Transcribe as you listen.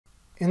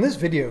In this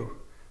video,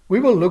 we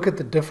will look at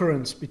the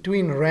difference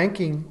between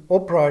ranking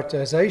or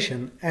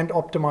prioritization and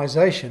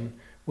optimization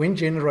when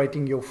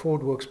generating your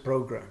ThoughtWorks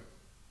program.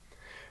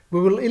 We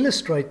will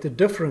illustrate the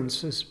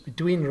differences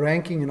between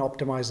ranking and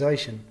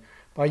optimization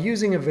by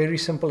using a very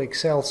simple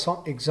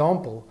Excel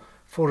example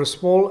for a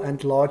small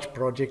and large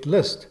project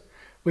list.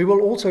 We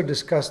will also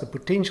discuss the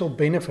potential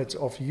benefits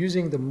of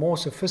using the more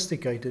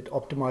sophisticated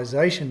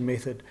optimization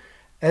method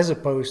as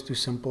opposed to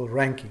simple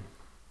ranking.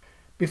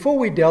 Before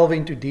we delve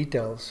into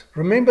details,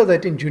 remember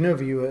that in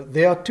JunoViewer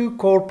there are two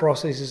core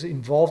processes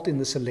involved in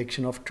the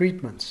selection of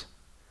treatments.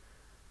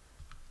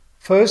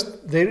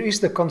 First, there is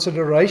the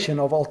consideration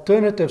of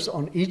alternatives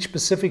on each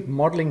specific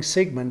modeling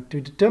segment to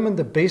determine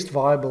the best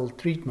viable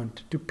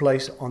treatment to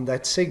place on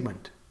that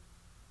segment.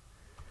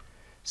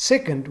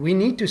 Second, we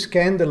need to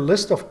scan the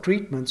list of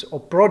treatments or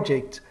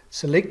projects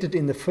selected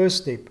in the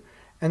first step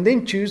and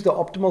then choose the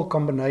optimal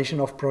combination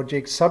of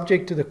projects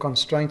subject to the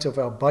constraints of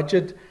our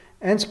budget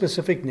and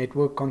specific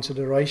network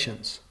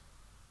considerations.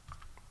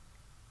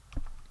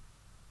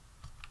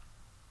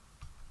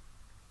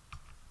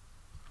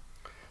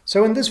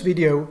 So in this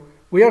video,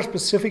 we are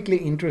specifically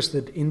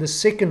interested in the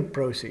second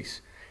process,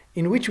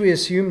 in which we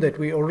assume that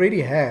we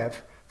already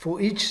have,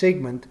 for each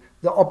segment,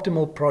 the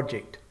optimal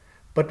project.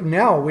 But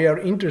now we are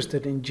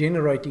interested in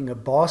generating a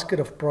basket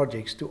of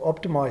projects to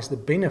optimize the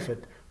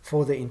benefit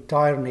for the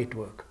entire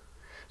network.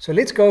 So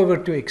let's go over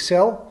to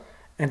Excel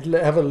and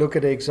have a look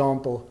at an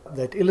example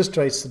that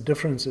illustrates the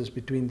differences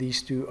between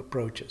these two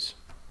approaches.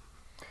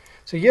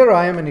 So here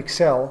I am in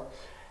Excel,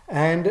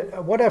 and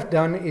what I've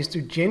done is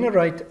to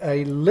generate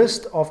a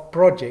list of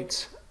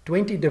projects,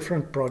 20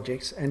 different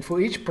projects, and for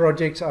each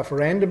project I've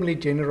randomly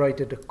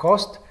generated a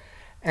cost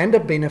and a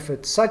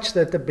benefit such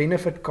that the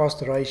benefit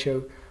cost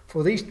ratio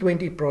for these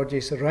 20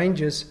 projects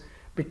ranges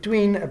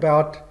between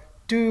about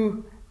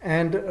 2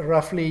 and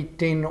roughly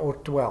 10 or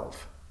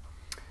 12.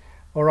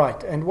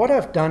 Alright, and what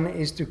I've done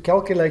is to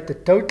calculate the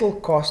total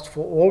cost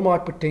for all my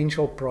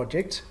potential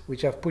projects,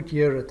 which I've put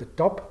here at the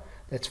top.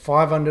 That's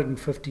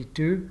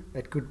 552,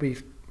 that could be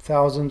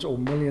thousands or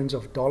millions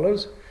of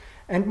dollars.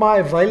 And my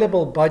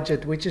available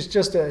budget, which is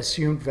just an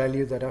assumed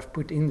value that I've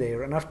put in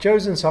there. And I've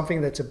chosen something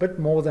that's a bit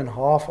more than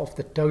half of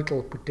the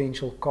total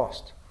potential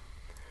cost.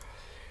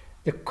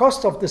 The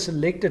cost of the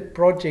selected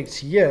projects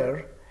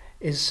here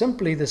is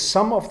simply the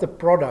sum of the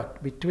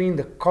product between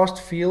the cost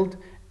field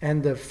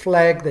and the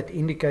flag that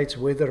indicates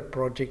whether a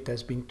project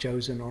has been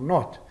chosen or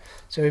not.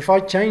 So if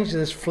I change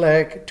this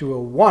flag to a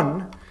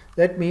 1,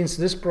 that means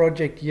this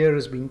project here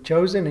has been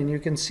chosen, and you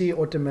can see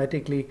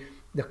automatically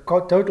the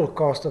total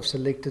cost of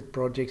selected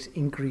projects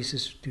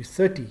increases to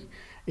 30.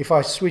 If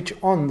I switch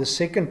on the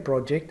second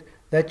project,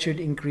 that should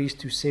increase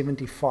to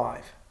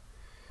 75.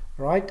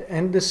 Right?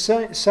 And the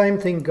same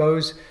thing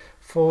goes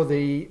for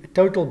the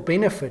total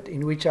benefit,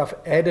 in which I've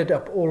added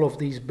up all of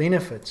these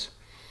benefits.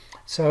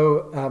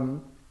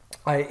 So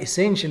I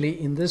essentially,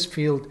 in this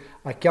field,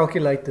 I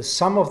calculate the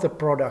sum of the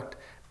product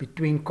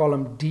between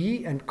column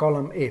D and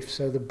column F.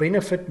 So the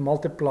benefit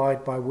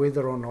multiplied by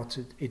whether or not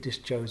it is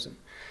chosen.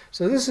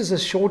 So this is a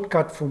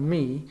shortcut for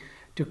me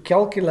to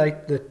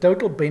calculate the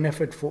total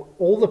benefit for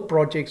all the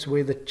projects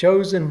where the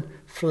chosen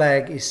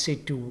flag is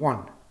set to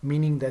 1,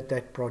 meaning that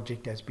that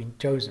project has been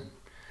chosen.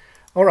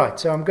 Alright,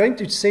 so I'm going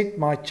to set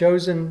my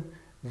chosen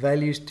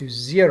values to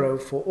 0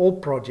 for all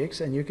projects,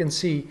 and you can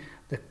see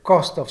the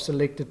cost of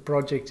selected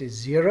projects is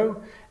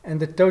 0, and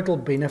the total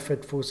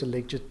benefit for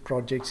selected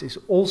projects is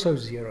also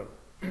 0.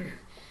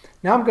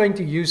 Now I'm going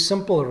to use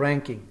simple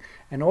ranking,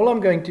 and all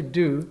I'm going to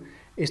do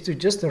is to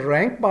just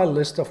rank my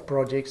list of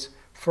projects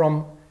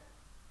from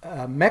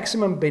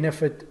maximum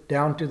benefit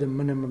down to the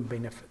minimum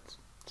benefit.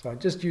 So I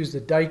just use the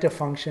data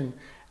function,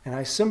 and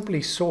I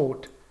simply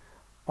sort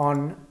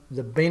on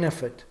the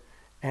benefit,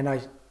 and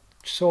I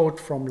sort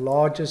from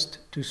largest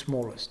to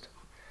smallest.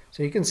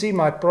 So you can see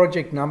my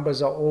project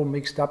numbers are all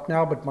mixed up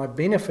now, but my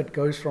benefit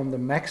goes from the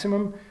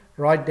maximum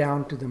right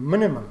down to the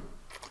minimum.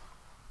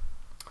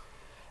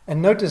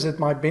 And notice that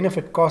my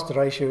benefit cost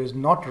ratio is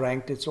not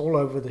ranked, it's all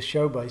over the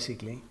show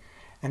basically.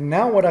 And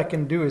now what I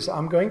can do is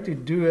I'm going to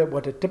do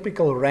what a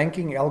typical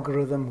ranking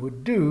algorithm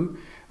would do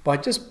by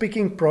just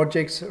picking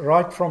projects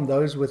right from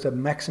those with a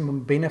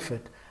maximum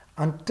benefit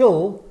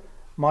until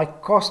my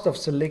cost of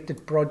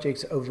selected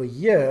projects over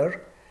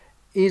here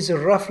is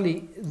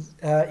roughly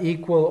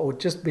equal or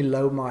just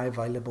below my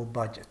available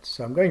budget.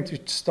 So I'm going to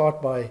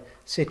start by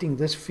setting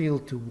this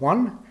field to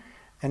 1,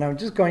 and I'm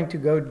just going to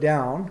go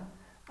down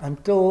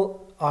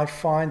until I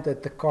find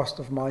that the cost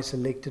of my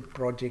selected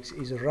projects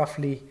is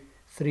roughly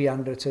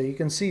 300. So you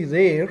can see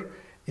there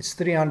it's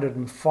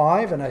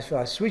 305, and if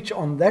I switch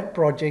on that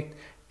project,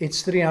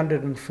 it's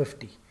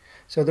 350.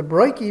 So the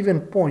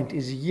break-even point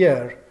is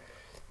here,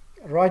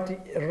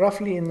 right,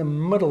 roughly in the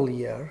middle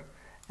here.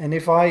 And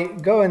if I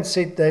go and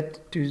set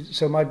that to,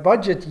 so my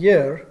budget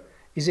here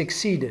is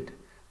exceeded.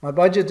 My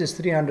budget is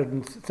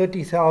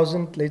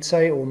 330,000, let's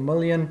say, or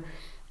million,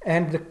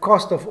 and the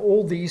cost of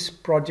all these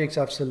projects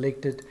I've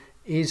selected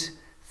is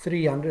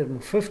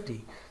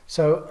 350.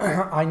 So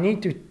I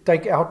need to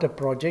take out a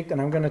project,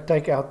 and I'm going to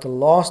take out the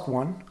last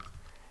one,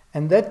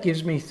 and that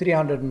gives me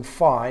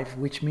 305,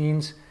 which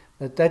means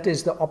that that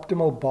is the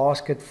optimal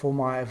basket for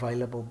my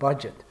available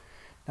budget.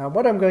 Now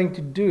what I'm going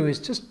to do is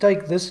just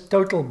take this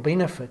total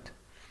benefit,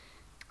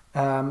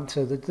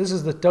 so that this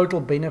is the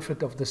total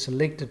benefit of the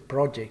selected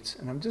projects,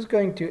 and I'm just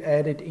going to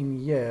add it in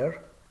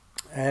here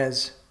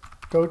as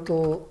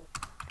total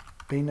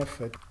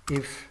benefit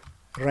if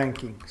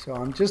ranking. So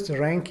I'm just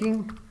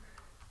ranking.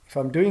 If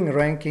I'm doing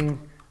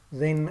ranking,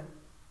 then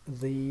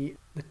the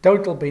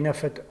total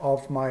benefit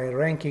of my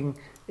ranking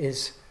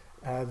is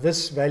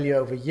this value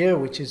over here,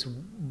 which is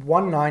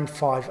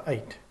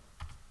 1958.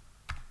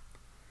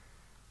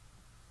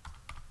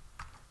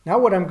 Now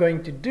what I'm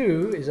going to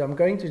do is I'm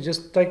going to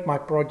just take my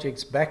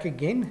projects back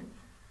again,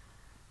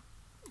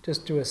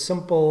 just to a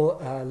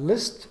simple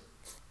list.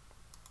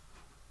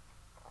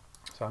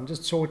 So I'm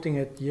just sorting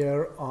it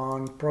here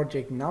on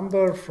project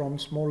number from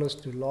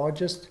smallest to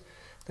largest.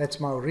 That's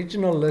my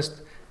original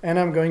list, and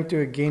I'm going to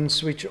again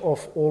switch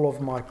off all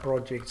of my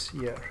projects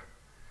here.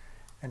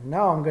 And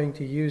now I'm going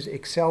to use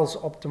Excel's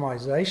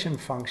optimization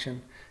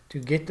function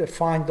to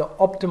find the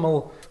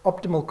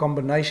optimal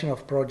combination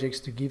of projects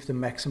to give the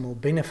maximal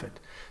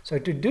benefit. So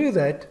to do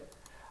that,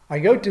 I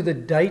go to the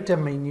data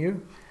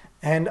menu,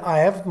 and I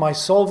have my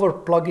solver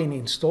plugin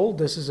installed.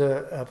 This is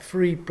a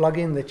free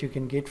plugin that you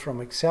can get from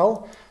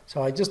Excel.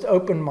 So I just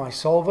open my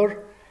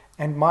solver,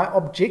 and my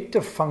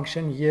objective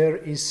function here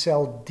is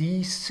cell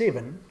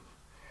D7,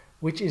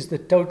 which is the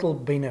total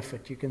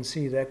benefit. You can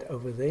see that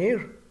over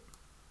there.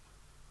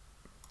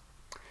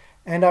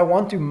 And I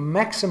want to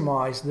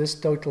maximize this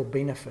total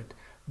benefit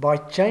by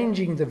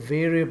changing the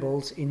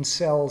variables in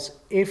cells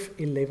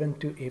F11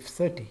 to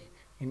F30.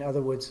 In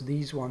other words,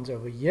 these ones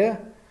over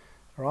here,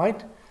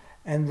 right?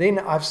 And then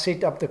I've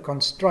set up the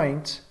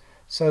constraints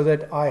so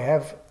that I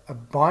have a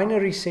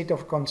binary set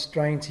of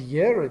constraints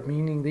here,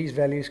 meaning these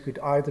values could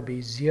either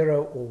be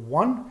 0 or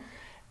 1.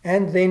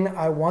 And then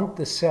I want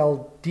the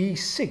cell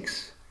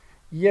D6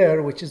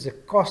 here, which is the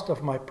cost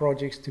of my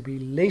projects, to be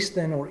less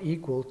than or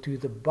equal to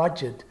the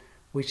budget,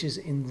 which is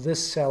in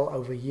this cell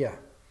over here.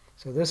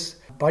 So this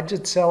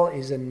budget cell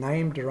is a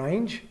named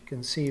range. You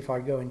can see if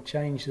I go and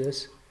change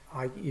this,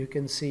 you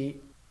can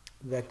see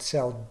that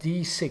cell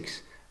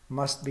D6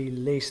 must be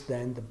less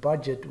than the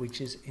budget, which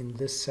is in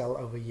this cell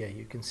over here.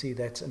 You can see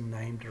that's a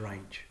named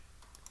range.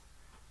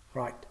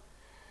 Right.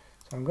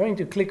 So I'm going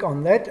to click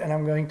on that, and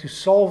I'm going to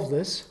solve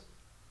this.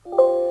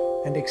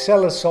 And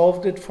Excel has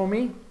solved it for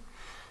me.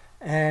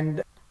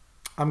 And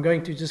I'm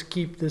going to just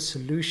keep this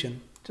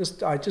solution.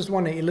 I just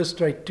want to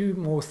illustrate two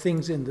more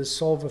things in this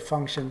solver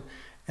function,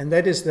 and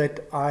that is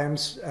that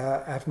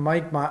I've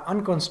made my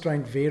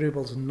unconstrained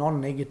variables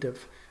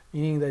non-negative,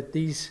 meaning that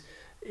these,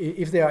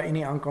 if there are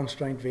any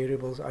unconstrained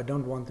variables, I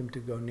don't want them to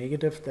go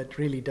negative. That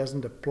really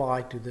doesn't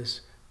apply to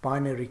this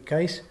binary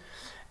case.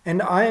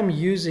 And I am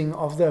using,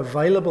 of the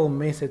available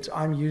methods,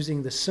 I'm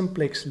using the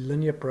simplex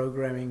linear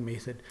programming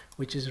method,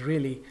 which is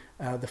really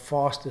the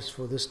fastest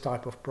for this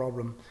type of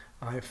problem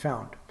I have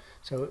found.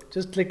 So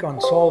just click on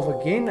solve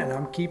again, and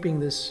I'm keeping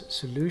this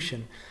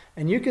solution.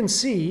 And you can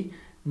see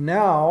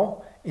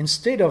now,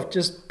 instead of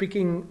just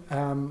picking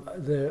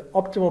the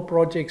optimal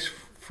projects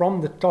from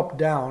the top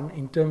down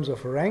in terms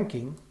of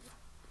ranking,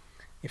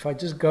 if I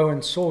just go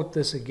and sort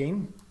this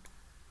again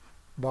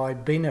by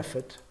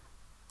benefit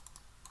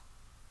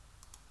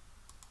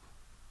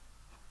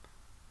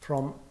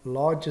from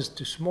largest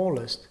to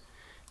smallest,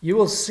 you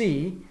will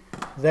see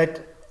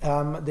that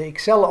the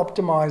Excel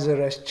optimizer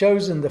has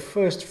chosen the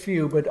first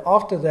few, but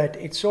after that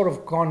it's sort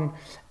of gone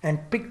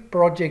and picked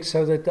projects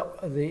so that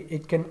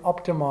it can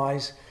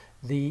optimize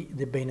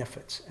the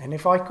benefits. And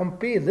if I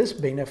compare this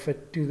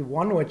benefit to the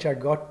one which I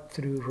got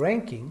through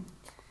ranking,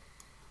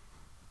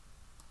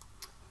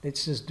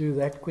 let's just do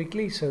that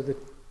quickly. So the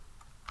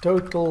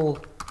total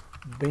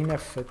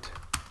benefit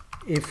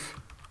if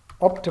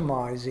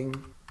optimizing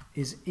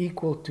is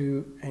equal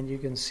to, and you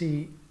can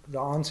see the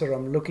answer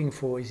I'm looking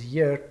for is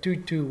here,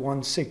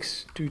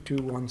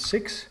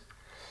 2216.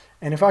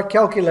 And if I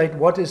calculate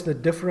what is the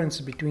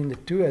difference between the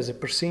two as a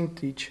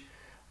percentage,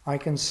 I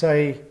can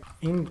say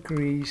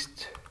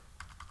increased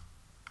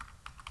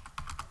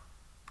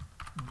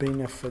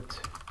benefit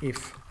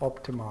if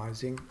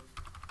optimizing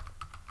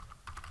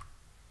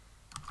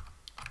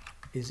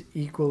is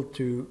equal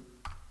to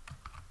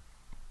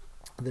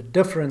the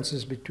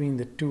differences between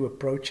the two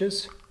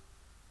approaches.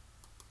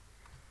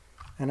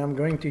 And I'm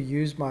going to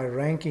use my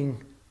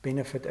ranking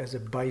benefit as a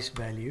base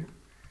value.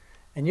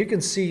 And you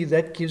can see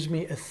that gives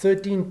me a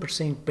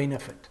 13%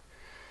 benefit.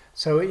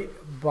 So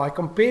by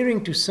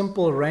comparing to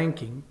simple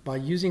ranking, by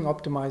using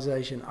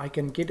optimization, I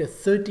can get a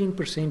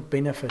 13%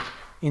 benefit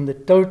in the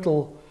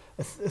total,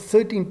 a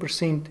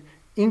 13%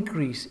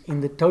 increase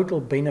in the total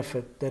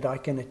benefit that I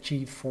can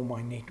achieve for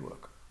my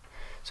network.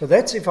 So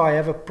that's if I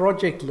have a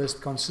project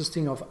list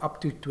consisting of up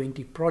to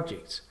 20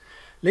 projects.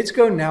 Let's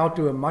go now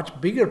to a much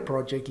bigger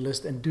project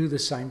list and do the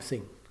same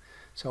thing.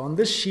 So on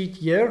this sheet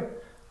here,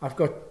 I've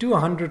got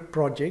 200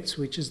 projects,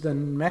 which is the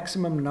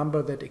maximum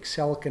number that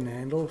Excel can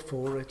handle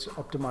for its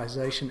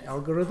optimization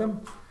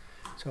algorithm.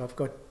 So I've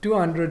got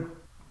 200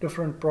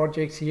 different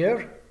projects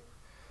here.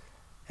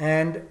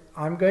 And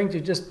I'm going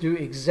to just do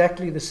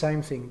exactly the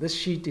same thing. This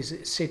sheet is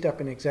set up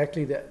in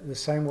exactly the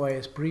same way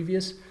as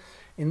previous.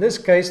 In this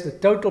case, the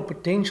total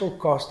potential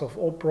cost of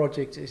all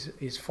projects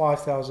is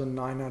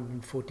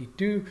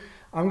 5,942.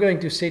 I'm going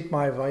to set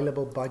my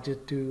available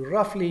budget to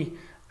roughly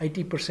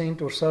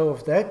 80% or so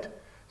of that.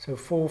 So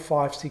 4,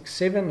 5, 6,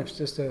 7, it's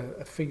just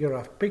a figure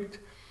I've picked.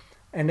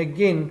 And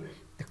again,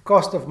 the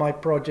cost of my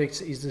projects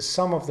is the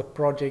sum of the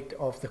project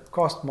of the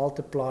cost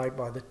multiplied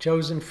by the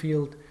chosen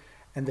field.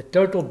 And the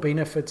total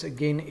benefits,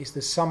 again, is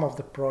the sum of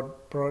the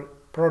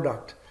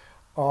product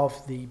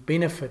of the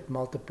benefit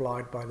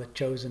multiplied by the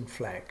chosen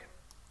flag.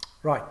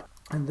 Right,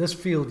 and this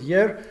field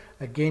here,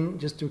 again,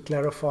 just to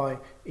clarify,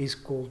 is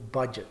called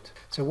budget.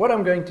 So what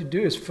I'm going to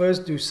do is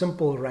first do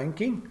simple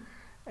ranking.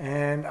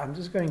 And I'm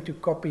just going to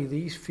copy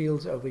these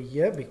fields over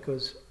here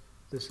because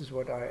this is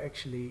what I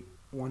actually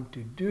want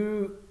to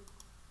do.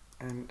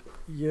 And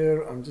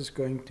here I'm just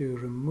going to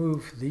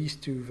remove these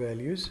two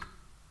values.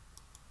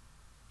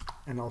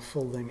 And I'll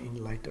fill them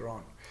in later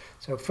on.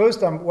 So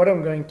first, what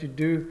I'm going to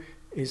do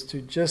is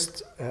to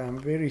just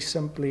very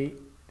simply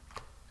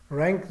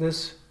rank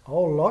this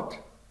whole lot,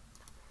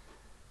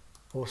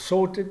 or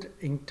sort it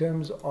in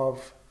terms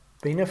of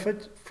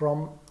benefit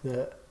from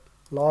the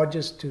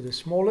largest to the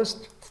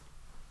smallest.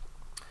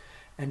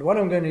 And what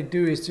I'm going to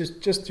do is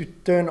just to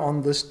turn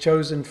on this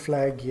chosen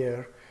flag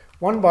here,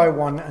 one by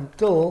one,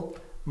 until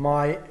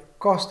my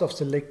cost of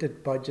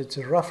selected budgets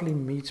roughly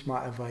meets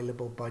my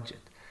available budget.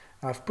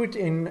 I've put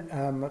in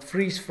a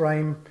freeze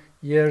frame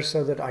here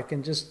so that I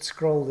can just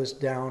scroll this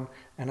down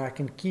and I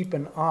can keep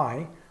an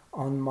eye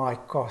on my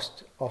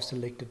cost of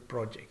selected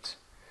projects.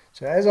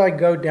 So as I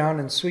go down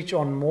and switch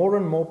on more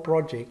and more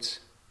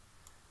projects,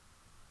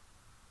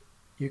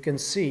 you can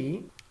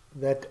see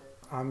that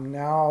I'm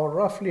now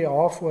roughly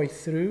halfway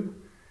through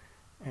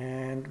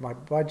and my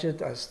budget,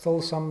 there's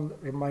still some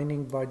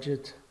remaining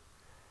budget,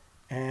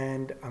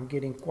 and I'm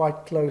getting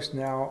quite close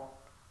now.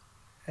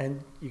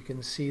 And you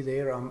can see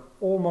there I'm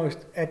almost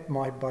at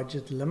my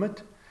budget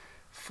limit,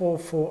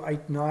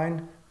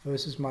 4,489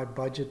 versus my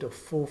budget of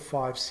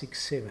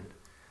 4,567.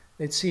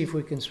 Let's see if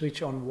we can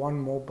switch on one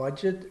more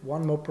project.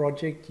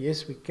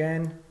 Yes, we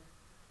can.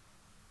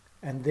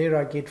 And there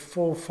I get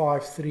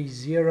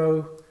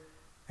 4,530,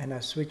 and I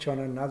switch on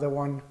another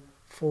one,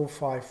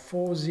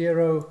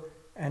 4,540,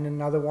 and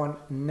another one.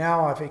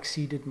 Now I've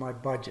exceeded my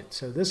budget.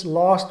 So this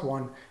last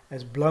one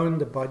has blown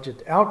the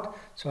budget out.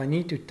 So I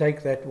need to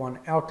take that one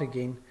out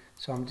again.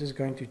 So I'm just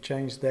going to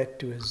change that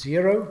to a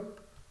 0.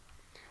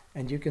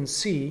 And you can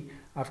see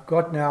I've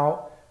got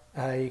now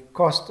a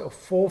cost of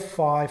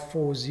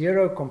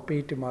 4,540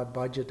 compared to my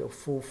budget of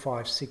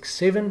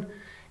 4,567.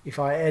 If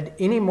I add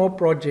any more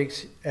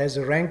projects as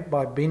ranked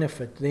by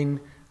benefit,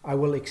 then I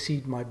will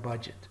exceed my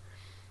budget.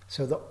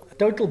 So the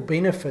total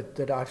benefit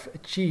that I've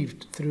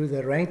achieved through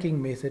the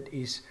ranking method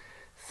is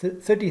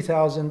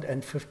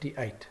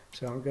 30,058.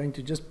 So I'm going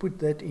to just put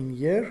that in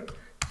here,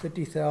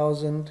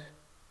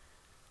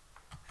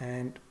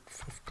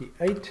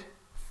 30,058.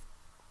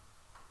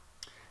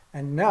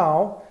 And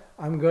now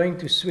I'm going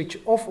to switch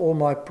off all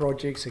my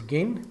projects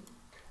again,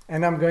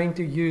 and I'm going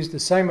to use the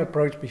same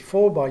approach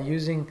before by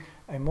using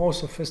a more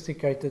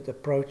sophisticated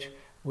approach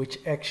which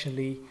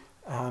actually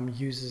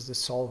uses the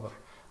solver.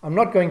 I'm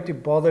not going to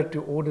bother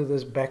to order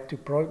this back to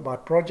by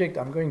project.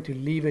 I'm going to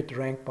leave it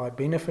ranked by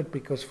benefit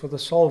because for the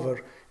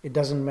solver it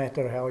doesn't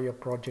matter how your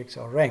projects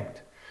are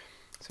ranked.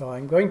 So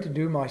I'm going to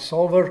do my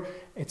solver.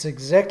 It's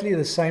exactly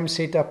the same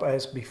setup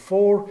as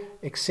before,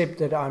 except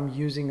that I'm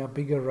using a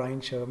bigger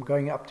range. So I'm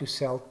going up to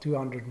cell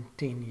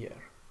 210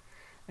 here.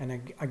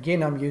 And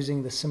again, I'm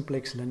using the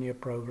simplex linear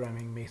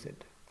programming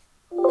method.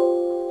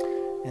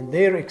 And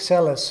there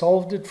Excel has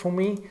solved it for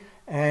me.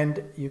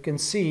 And you can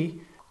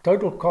see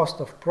total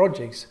cost of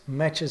projects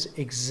matches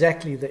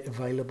exactly the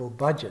available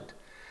budget.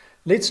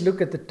 Let's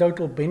look at the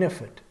total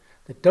benefit.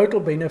 The total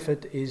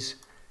benefit is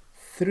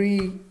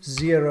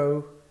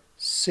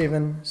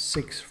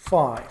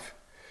 30765.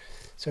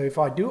 So if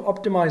I do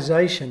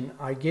optimization,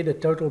 I get a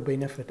total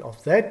benefit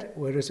of that,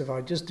 whereas if I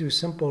just do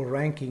simple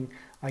ranking,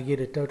 I get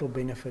a total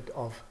benefit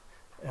of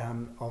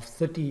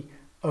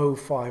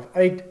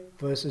 30,058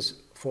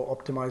 versus for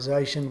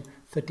optimization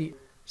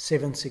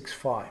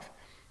 30,765.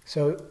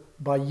 So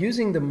by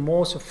using the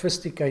more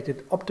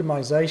sophisticated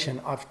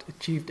optimization, I've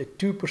achieved a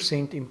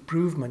 2%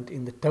 improvement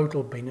in the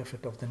total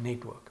benefit of the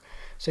network.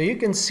 So you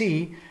can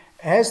see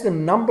as the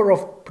number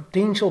of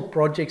potential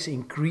projects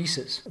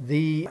increases,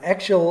 the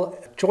actual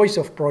choice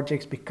of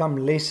projects become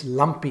less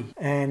lumpy,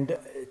 and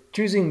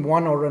choosing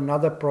one or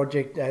another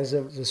project has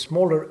a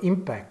smaller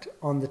impact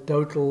on the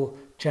total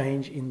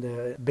change in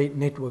the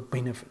network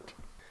benefit.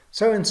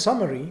 So in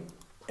summary,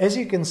 as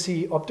you can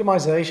see,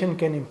 optimization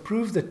can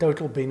improve the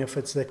total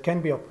benefits that can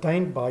be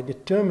obtained by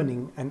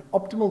determining an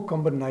optimal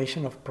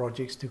combination of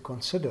projects to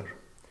consider.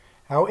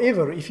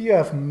 However, if you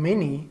have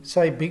many,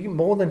 say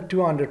more than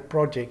 200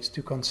 projects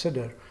to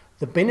consider,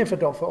 the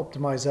benefit of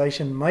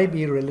optimization may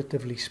be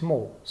relatively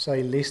small,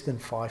 say less than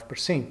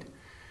 5%.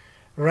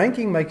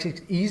 Ranking makes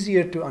it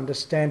easier to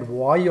understand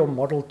why your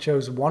model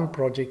chose one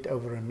project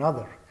over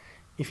another.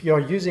 If you are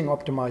using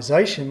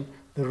optimization,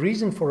 the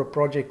reason for a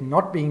project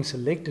not being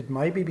selected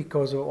may be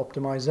because of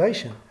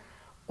optimization,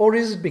 or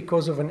is it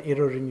because of an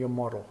error in your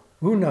model?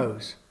 Who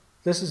knows?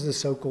 This is the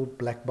so-called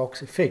black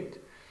box effect.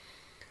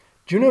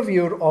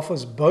 JunoViewer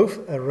offers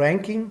both a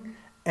ranking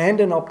and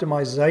an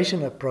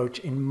optimization approach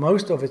in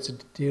most of its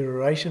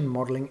deterioration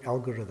modeling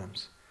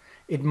algorithms.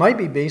 It may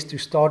be best to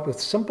start with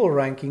simple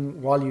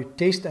ranking while you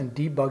test and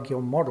debug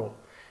your model.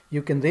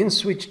 You can then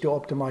switch to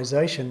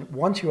optimization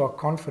once you are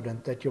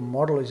confident that your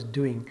model is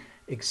doing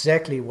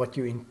exactly what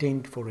you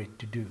intend for it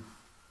to do.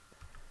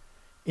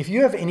 If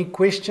you have any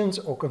questions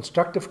or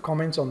constructive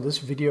comments on this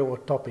video or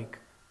topic,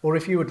 or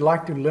if you would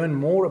like to learn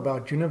more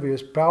about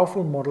JunoViewer's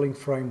powerful modeling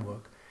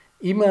framework,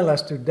 email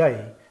us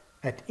today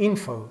at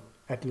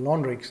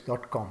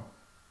info@lonrix.com.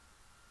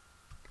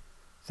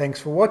 Thanks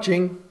for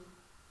watching.